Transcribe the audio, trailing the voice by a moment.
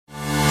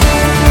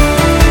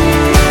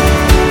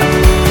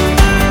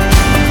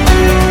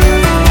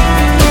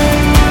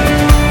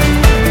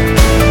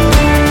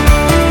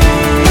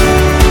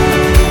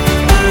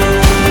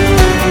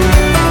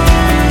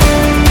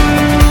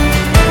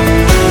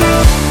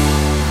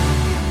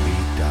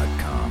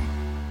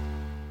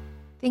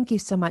Thank you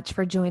so much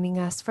for joining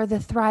us for the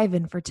Thrive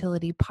in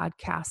Fertility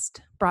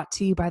podcast, brought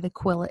to you by the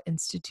Quilla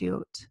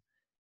Institute.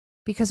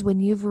 Because when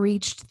you've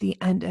reached the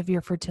end of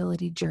your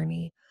fertility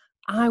journey,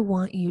 I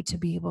want you to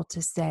be able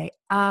to say,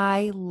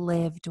 I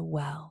lived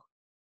well.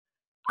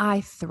 I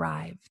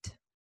thrived.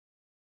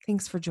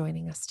 Thanks for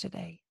joining us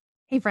today.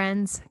 Hey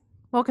friends,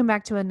 welcome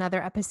back to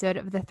another episode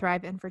of the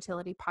Thrive in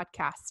Fertility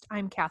podcast.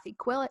 I'm Kathy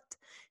Quillett,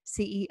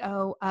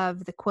 CEO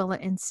of the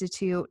Quilla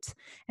Institute,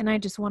 and I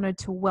just wanted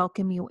to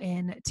welcome you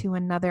in to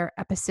another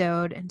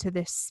episode into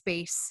this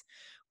space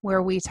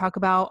where we talk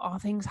about all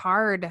things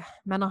hard,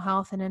 mental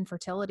health and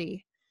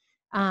infertility.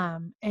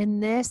 In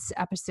this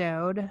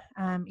episode,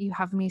 you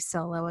have me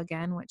solo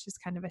again, which is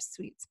kind of a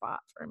sweet spot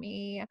for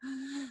me.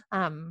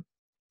 I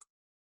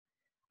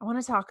want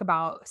to talk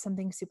about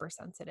something super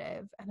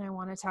sensitive, and I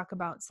want to talk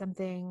about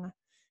something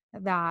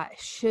that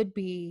should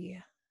be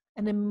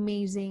an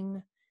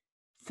amazing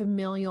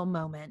familial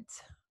moment.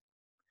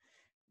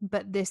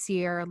 But this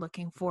year,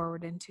 looking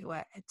forward into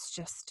it, it's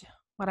just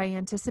what I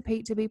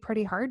anticipate to be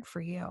pretty hard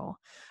for you.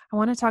 I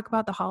want to talk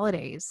about the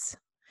holidays.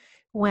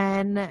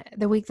 When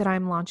the week that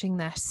I'm launching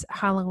this,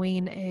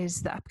 Halloween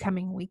is the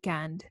upcoming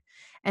weekend.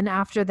 And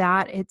after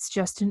that, it's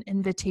just an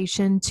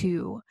invitation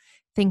to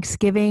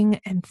Thanksgiving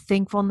and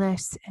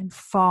thankfulness and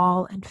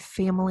fall and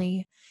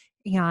family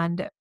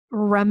and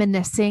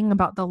reminiscing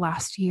about the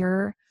last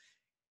year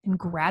and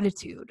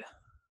gratitude.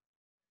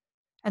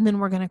 And then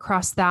we're going to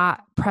cross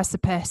that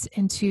precipice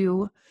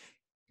into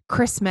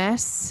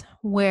Christmas,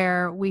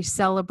 where we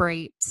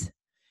celebrate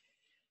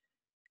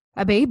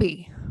a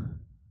baby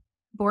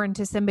born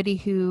to somebody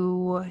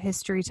who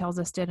history tells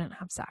us didn't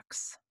have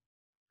sex,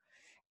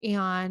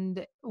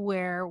 and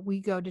where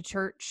we go to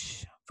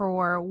church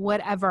for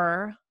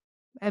whatever,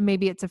 and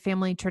maybe it's a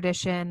family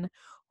tradition,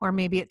 or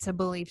maybe it's a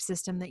belief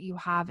system that you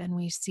have, and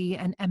we see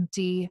an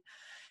empty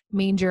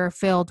manger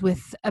filled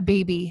with a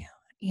baby,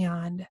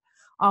 and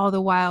all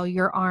the while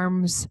your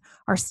arms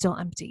are still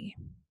empty.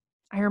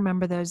 I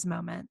remember those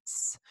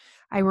moments.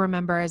 I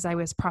remember as I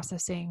was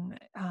processing,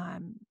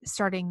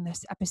 starting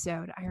this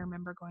episode, I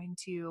remember going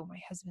to my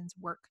husband's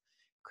work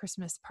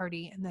Christmas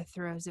party in the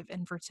throes of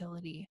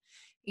infertility,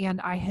 and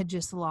I had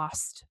just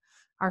lost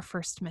our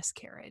first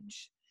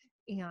miscarriage.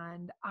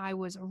 And I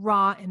was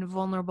raw and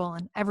vulnerable,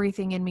 and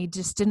everything in me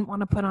just didn't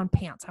want to put on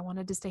pants. I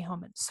wanted to stay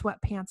home in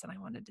sweatpants, and I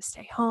wanted to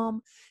stay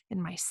home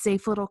in my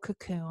safe little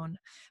cocoon.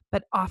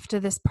 But off to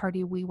this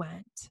party we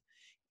went.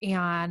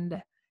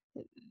 And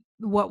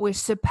what was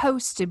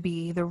supposed to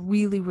be the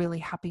really, really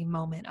happy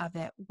moment of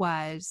it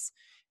was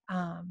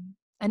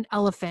an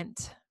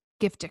elephant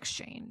gift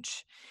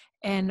exchange.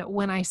 And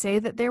when I say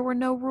that there were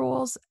no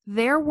rules,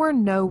 there were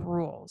no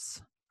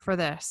rules for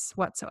this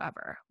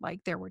whatsoever.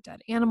 Like, there were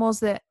dead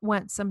animals that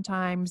went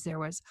sometimes. There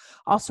was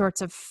all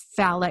sorts of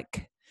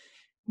phallic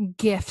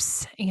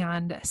gifts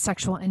and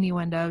sexual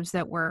innuendos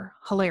that were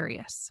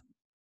hilarious.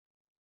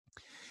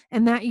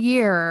 And that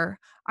year,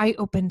 I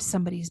opened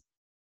somebody's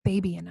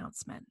baby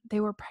announcement.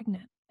 They were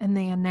pregnant, and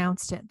they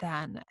announced it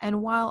then.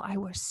 And while I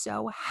was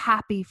so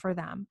happy for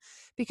them,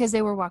 because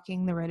they were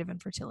walking the road of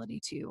infertility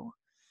too,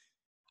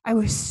 I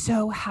was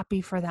so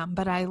happy for them,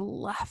 but I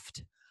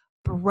left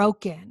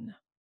broken.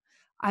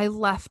 I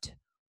left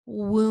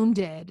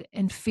wounded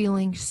and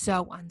feeling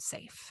so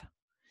unsafe.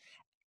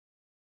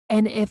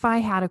 And if I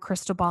had a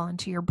crystal ball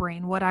into your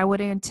brain, what I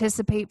would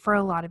anticipate for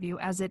a lot of you,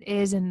 as it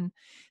is in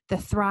the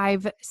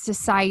Thrive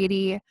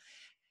Society,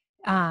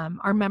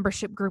 our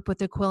membership group with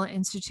the Quilla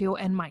Institute,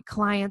 and my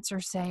clients are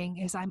saying,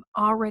 is I'm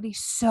already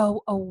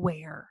so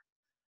aware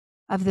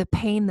of the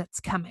pain that's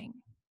coming.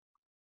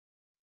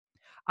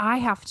 I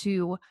have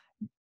to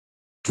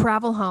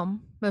travel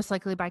home, most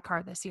likely by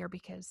car this year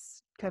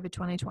because COVID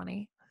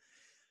 2020.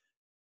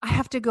 I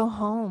have to go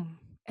home,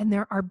 and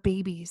there are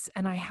babies,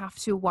 and I have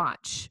to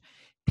watch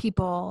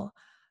people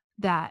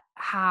that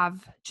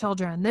have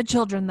children, the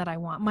children that I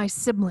want, my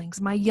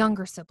siblings, my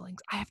younger siblings.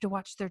 I have to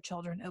watch their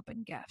children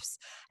open gifts.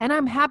 And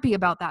I'm happy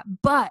about that,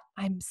 but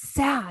I'm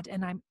sad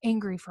and I'm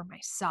angry for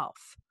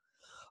myself.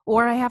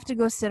 Or I have to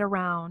go sit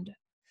around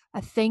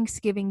a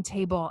Thanksgiving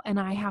table and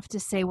I have to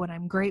say what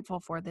I'm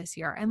grateful for this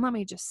year. And let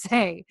me just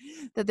say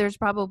that there's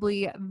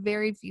probably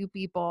very few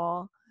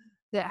people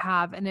that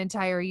have an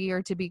entire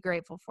year to be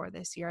grateful for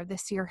this year.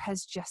 This year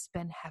has just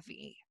been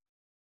heavy.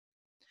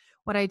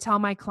 What I tell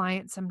my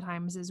clients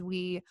sometimes is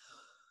we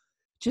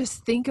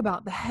just think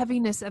about the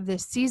heaviness of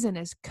this season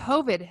as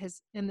COVID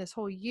has, in this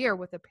whole year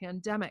with the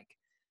pandemic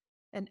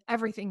and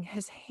everything,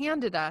 has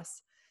handed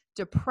us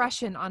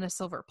depression on a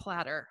silver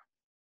platter.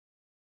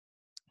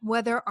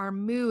 Whether our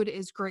mood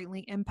is greatly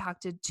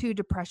impacted to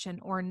depression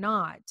or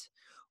not,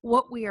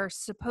 what we are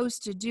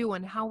supposed to do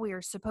and how we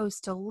are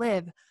supposed to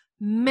live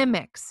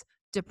mimics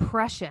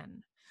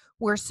depression.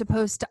 We're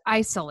supposed to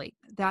isolate.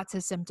 That's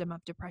a symptom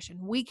of depression.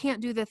 We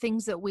can't do the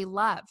things that we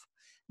love.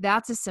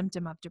 That's a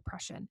symptom of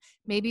depression.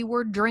 Maybe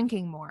we're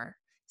drinking more.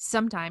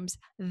 Sometimes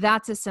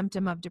that's a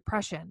symptom of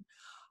depression.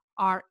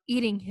 Our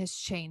eating has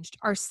changed.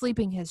 Our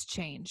sleeping has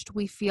changed.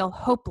 We feel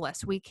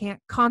hopeless. We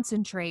can't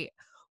concentrate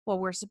Well,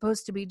 we're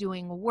supposed to be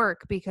doing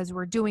work because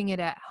we're doing it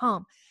at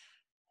home.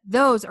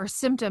 Those are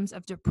symptoms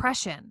of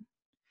depression.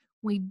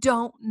 We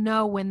don't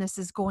know when this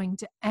is going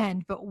to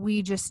end, but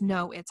we just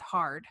know it's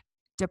hard.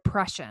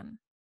 Depression.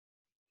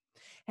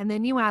 And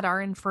then you add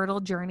our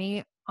infertile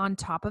journey on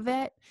top of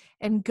it,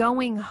 and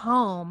going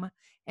home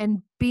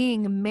and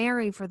being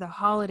married for the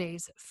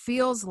holidays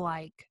feels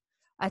like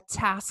a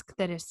task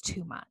that is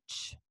too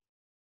much.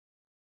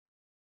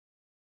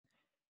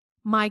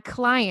 My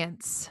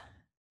clients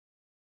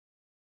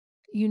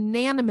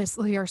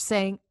unanimously are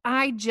saying,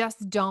 I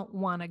just don't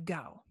want to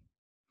go.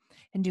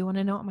 And do you want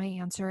to know what my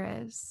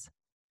answer is?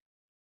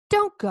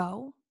 Don't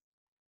go.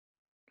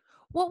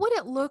 What would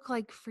it look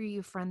like for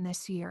you, friend,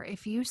 this year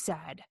if you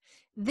said,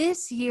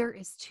 this year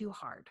is too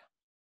hard?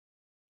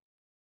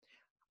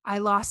 I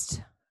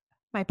lost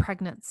my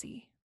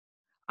pregnancy.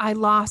 I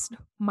lost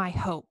my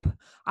hope.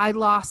 I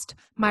lost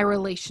my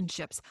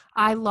relationships.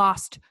 I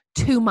lost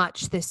too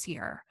much this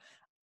year.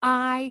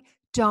 I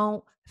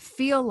don't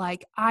feel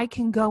like I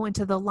can go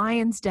into the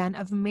lion's den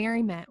of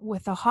merriment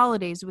with the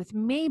holidays with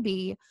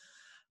maybe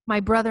my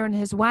brother and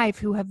his wife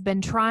who have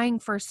been trying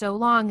for so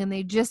long and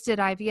they just did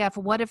IVF.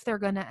 What if they're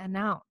going to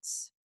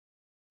announce?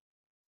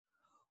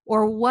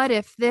 Or what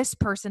if this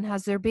person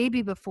has their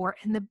baby before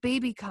and the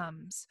baby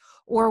comes?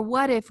 Or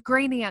what if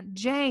Great Aunt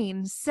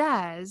Jane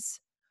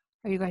says,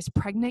 are you guys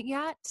pregnant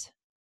yet?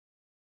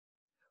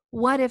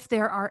 What if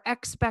there are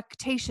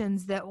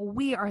expectations that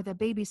we are the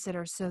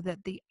babysitters so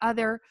that the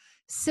other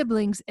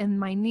siblings and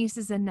my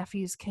nieces and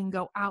nephews can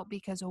go out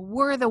because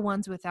we're the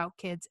ones without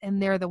kids and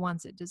they're the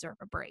ones that deserve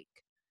a break?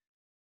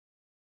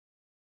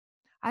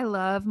 I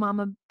love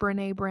Mama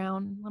Brene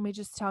Brown. Let me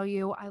just tell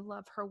you, I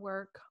love her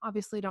work.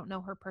 Obviously don't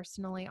know her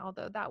personally,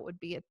 although that would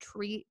be a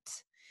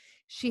treat.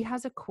 She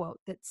has a quote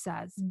that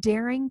says,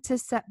 daring to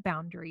set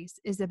boundaries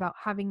is about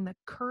having the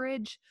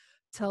courage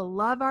to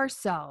love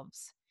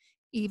ourselves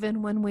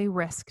even when we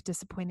risk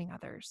disappointing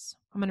others.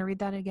 I'm going to read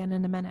that again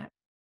in a minute.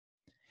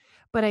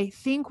 But I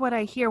think what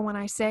I hear when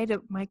I say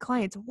to my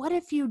clients, what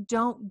if you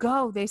don't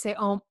go? They say,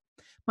 oh,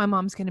 my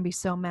mom's going to be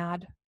so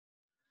mad.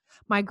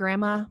 My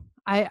grandma,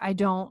 I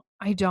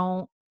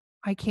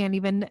can't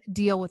even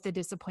deal with the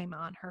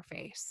disappointment on her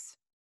face.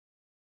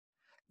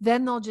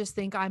 Then they'll just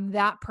think I'm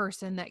that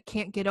person that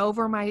can't get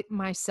over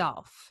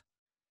myself.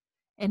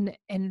 And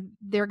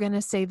they're going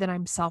to say that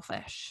I'm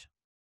selfish.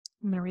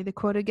 I'm going to read the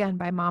quote again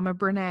by Mama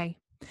Brene.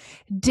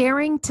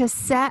 Daring to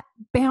set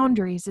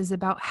boundaries is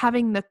about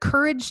having the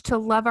courage to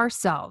love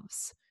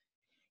ourselves,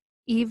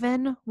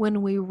 even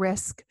when we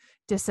risk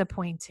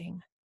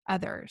disappointing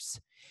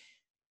others.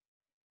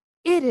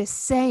 It is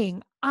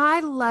saying, I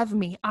love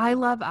me, I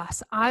love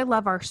us, I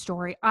love our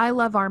story, I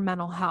love our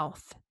mental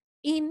health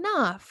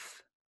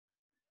enough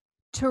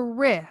to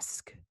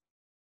risk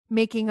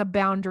making a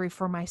boundary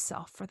for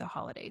myself for the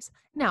holidays.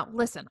 Now,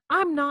 listen,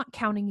 I'm not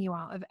counting you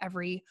out of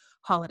every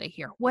holiday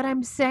here. What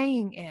I'm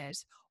saying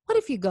is, what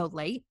if you go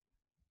late?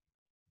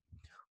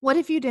 What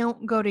if you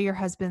don't go to your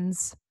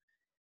husband's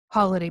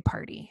holiday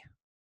party?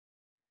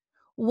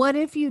 What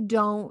if you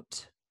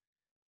don't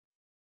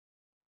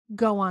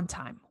go on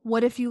time?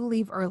 What if you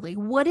leave early?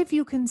 What if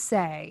you can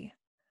say,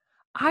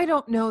 I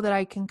don't know that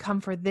I can come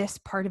for this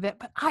part of it,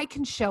 but I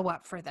can show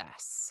up for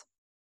this?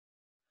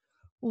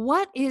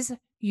 What is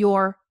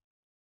your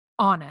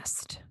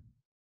honest?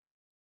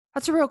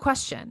 That's a real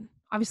question.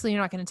 Obviously,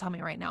 you're not going to tell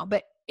me right now,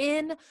 but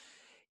in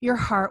your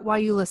heart, while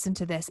you listen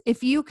to this,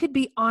 if you could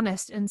be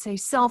honest and say,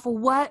 self,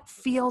 what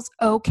feels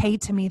okay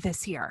to me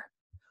this year?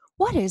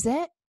 What is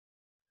it?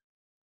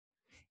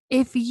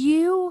 If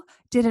you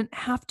didn't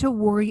have to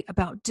worry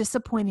about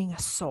disappointing a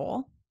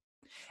soul,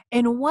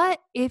 and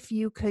what if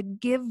you could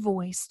give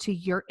voice to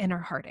your inner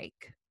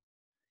heartache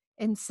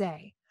and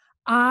say,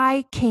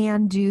 I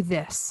can do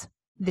this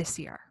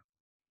year.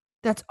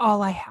 That's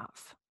all I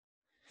have.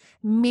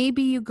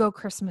 Maybe you go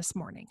Christmas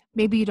morning.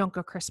 Maybe you don't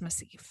go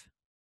Christmas Eve.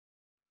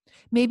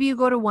 Maybe you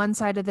go to one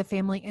side of the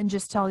family and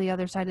just tell the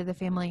other side of the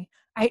family,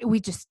 we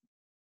just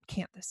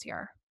can't this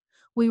year.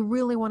 We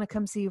really want to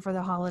come see you for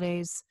the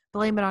holidays.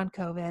 Blame it on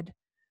COVID.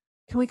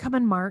 Can we come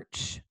in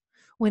March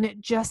when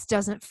it just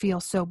doesn't feel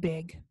so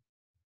big?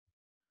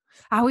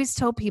 I always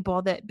tell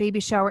people that baby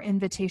shower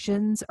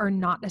invitations are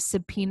not a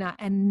subpoena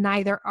and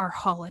neither are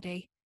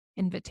holiday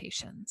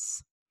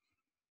invitations.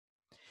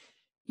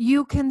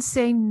 You can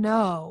say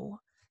no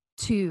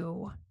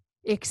to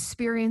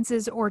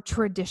experiences or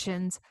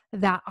traditions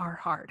that are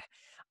hard.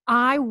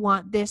 I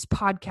want this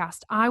podcast,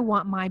 I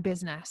want my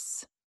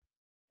business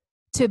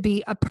to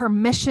be a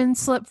permission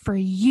slip for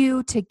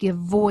you to give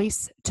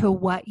voice to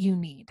what you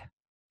need.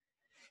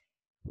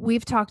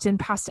 We've talked in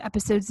past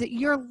episodes that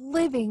you're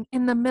living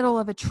in the middle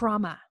of a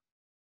trauma.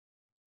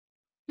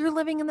 You're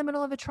living in the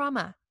middle of a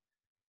trauma.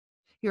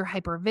 You're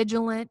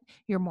hypervigilant.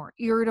 You're more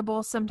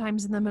irritable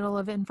sometimes in the middle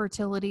of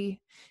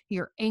infertility.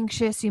 You're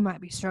anxious. You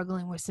might be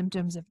struggling with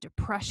symptoms of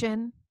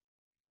depression.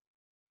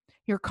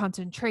 Your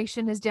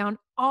concentration is down.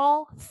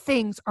 All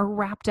things are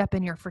wrapped up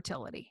in your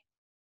fertility.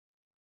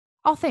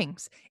 All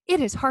things. It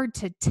is hard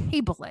to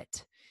table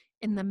it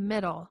in the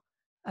middle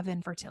of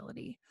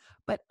infertility.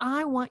 But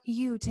I want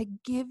you to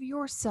give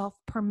yourself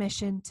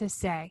permission to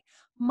say,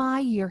 my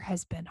year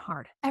has been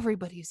hard.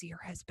 Everybody's year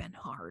has been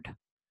hard.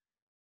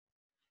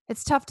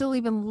 It's tough to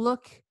even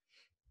look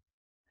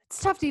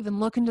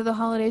into the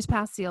holidays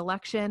past the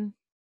election.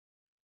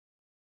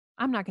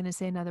 I'm not going to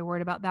say another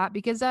word about that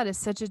because that is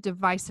such a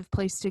divisive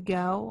place to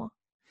go.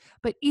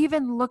 But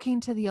even looking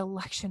to the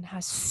election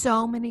has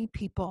so many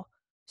people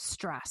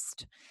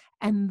stressed.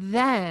 And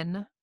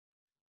then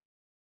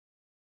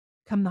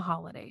come the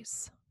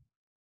holidays.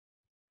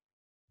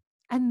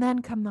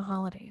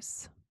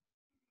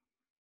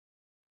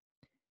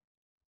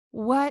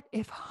 What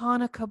if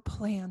Hanukkah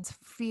plans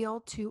feel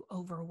too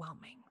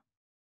overwhelming?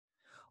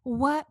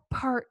 What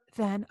part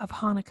then of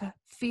Hanukkah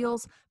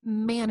feels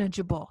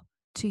manageable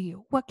to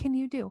you? What can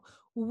you do?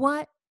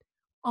 What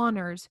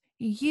honors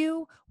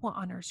you? What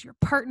honors your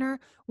partner?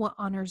 What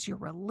honors your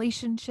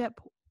relationship?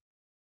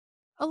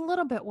 A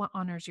little bit what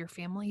honors your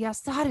family.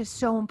 Yes, that is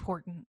so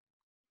important.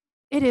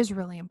 It is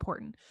really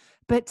important.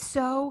 But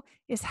so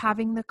is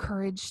having the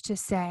courage to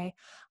say,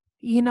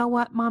 you know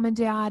what, Mom and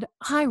Dad,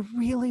 I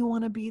really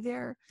want to be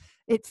there.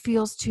 It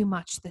feels too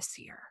much this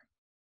year.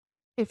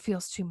 It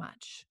feels too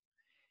much.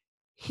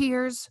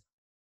 Here's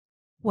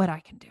what I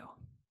can do.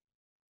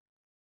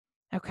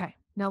 Okay,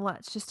 now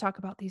let's just talk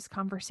about these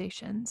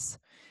conversations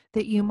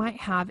that you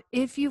might have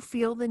if you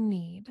feel the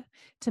need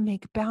to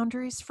make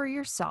boundaries for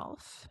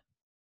yourself.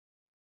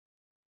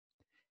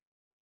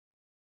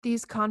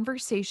 These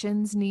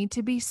conversations need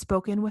to be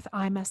spoken with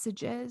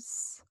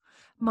iMessages.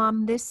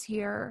 Mom, this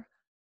year,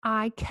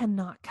 I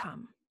cannot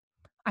come.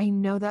 I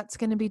know that's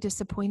going to be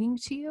disappointing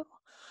to you.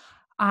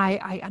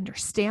 I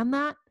understand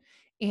that,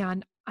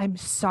 and I'm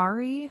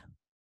sorry.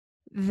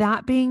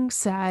 That being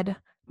said,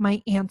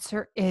 my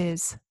answer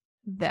is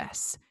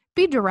this.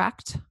 Be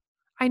direct.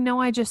 I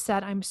know I just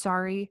said I'm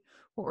sorry.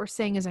 What we're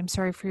saying is I'm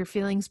sorry for your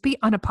feelings. Be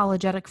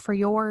unapologetic for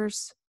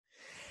yours.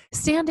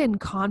 Stand in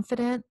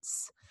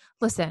confidence.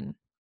 Listen,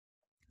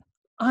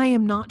 I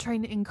am not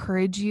trying to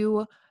encourage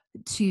you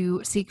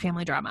to seek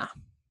family drama.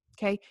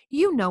 Okay?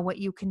 You know what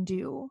you can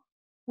do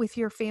with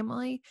your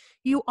family.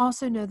 You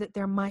also know that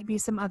there might be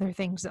some other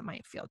things that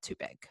might feel too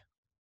big.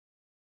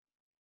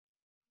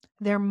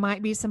 There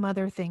might be some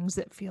other things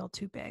that feel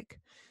too big.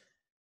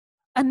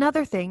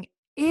 Another thing,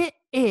 I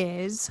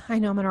know I'm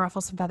going to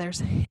ruffle some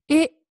feathers.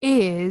 It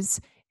is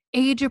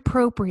age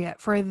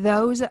appropriate for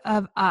those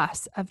of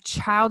us of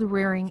child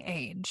rearing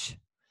age.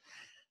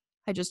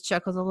 I just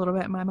chuckled a little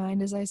bit in my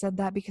mind as I said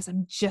that because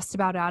I'm just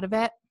about out of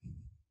it.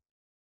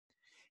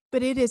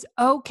 But it is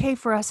okay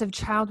for us of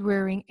child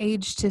rearing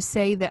age to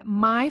say that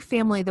my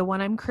family, the one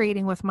I'm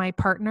creating with my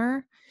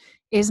partner,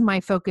 is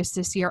my focus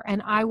this year.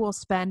 And I will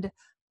spend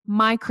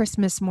my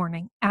Christmas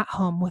morning at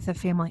home with the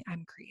family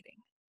I'm creating.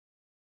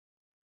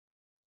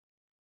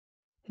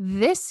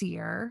 This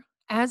year,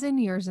 as in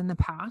years in the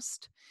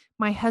past,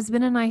 my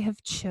husband and I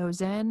have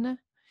chosen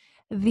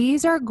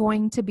these are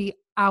going to be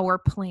our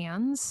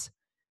plans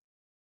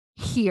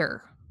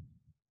here.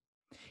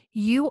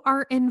 You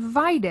are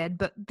invited,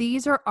 but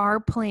these are our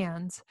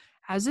plans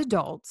as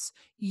adults.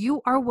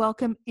 You are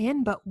welcome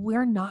in, but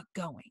we're not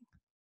going.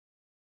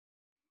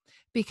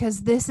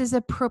 Because this is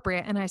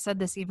appropriate, and I said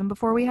this even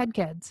before we had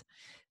kids.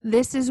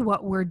 This is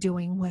what we're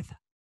doing with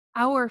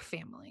our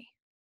family.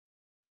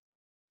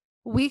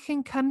 We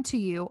can come to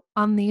you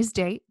on these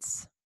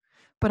dates,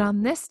 but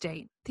on this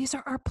date, these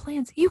are our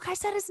plans. You guys,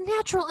 that is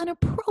natural and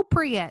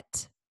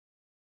appropriate.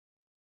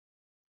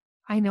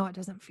 I know it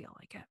doesn't feel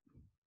like it.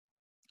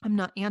 I'm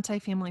not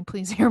anti-family.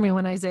 Please hear me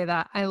when I say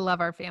that. I love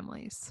our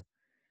families.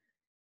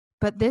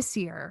 But this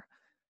year,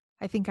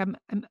 I think I'm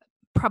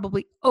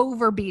probably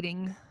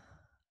overbeating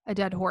a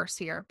dead horse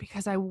here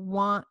because I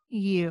want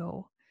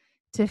you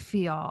to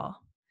feel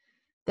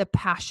the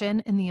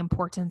passion and the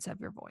importance of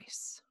your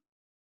voice.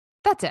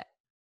 That's it.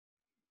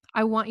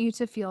 I want you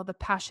to feel the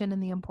passion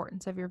and the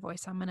importance of your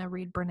voice. I'm going to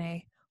read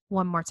Brene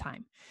one more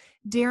time.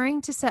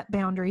 Daring to set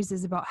boundaries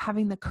is about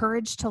having the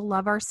courage to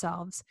love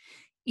ourselves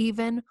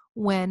even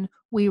when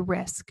we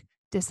risk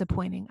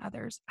disappointing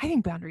others. I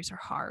think boundaries are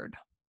hard.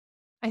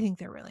 I think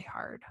they're really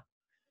hard.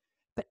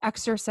 But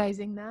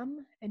exercising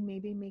them and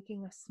maybe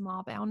making a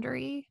small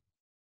boundary,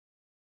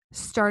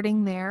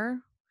 starting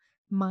there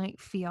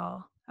might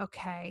feel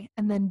okay,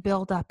 and then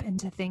build up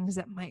into things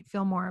that might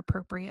feel more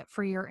appropriate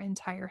for your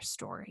entire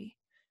story.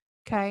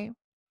 Okay?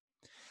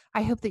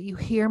 I hope that you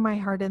hear my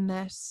heart in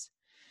this.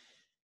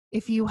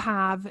 If you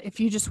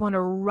just want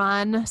to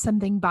run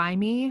something by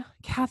me,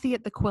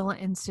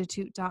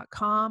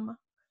 Kathy@thequillainstitute.com.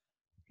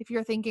 If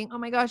you're thinking, oh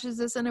my gosh, is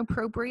this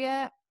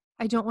inappropriate?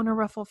 I don't want to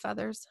ruffle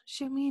feathers.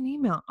 Shoot me an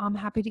email. I'm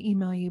happy to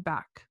email you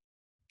back.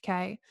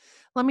 Okay.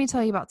 Let me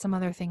tell you about some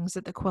other things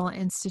that the Quilla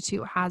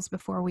Institute has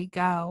before we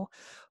go.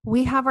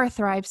 We have our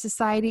Thrive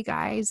Society,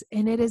 guys,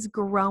 and it is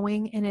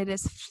growing and it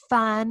is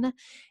fun.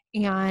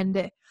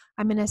 And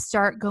I'm going to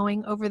start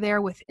going over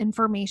there with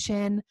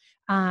information.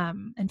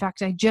 In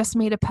fact, I just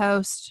made a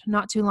post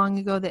not too long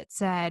ago that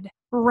said,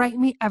 write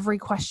me every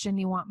question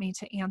you want me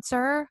to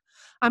answer.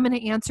 I'm going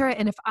to answer it.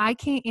 And if I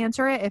can't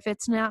answer it, if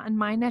it's not in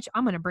my niche,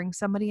 I'm going to bring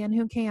somebody in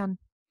who can.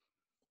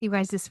 You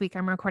guys, this week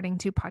I'm recording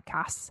 2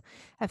 podcasts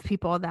of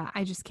people that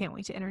I just can't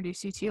wait to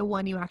introduce you to.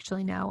 One you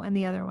actually know, and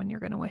the other one you're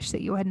going to wish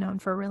that you had known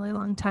for a really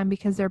long time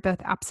because they're both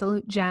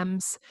absolute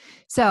gems.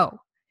 So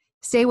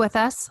stay with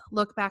us.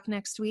 Look back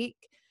next week.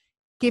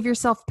 Give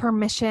yourself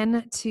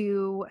permission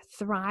to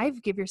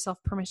thrive. Give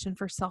yourself permission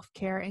for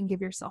self-care and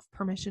give yourself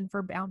permission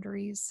for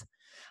boundaries.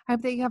 I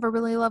hope that you have a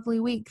really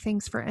lovely week.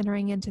 Thanks for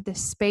entering into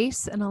this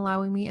space and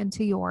allowing me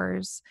into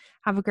yours.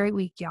 Have a great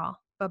week, y'all.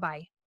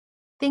 Bye-bye.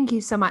 Thank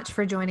you so much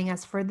for joining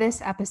us for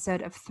this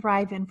episode of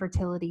Thrive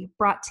Infertility,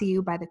 brought to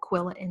you by the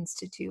Quillette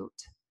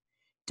Institute.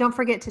 Don't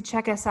forget to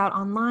check us out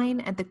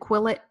online at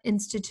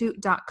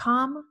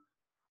thequilletteinstitute.com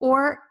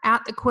or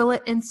at the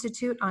Quillette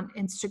Institute on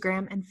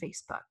Instagram and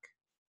Facebook.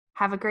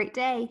 Have a great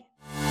day.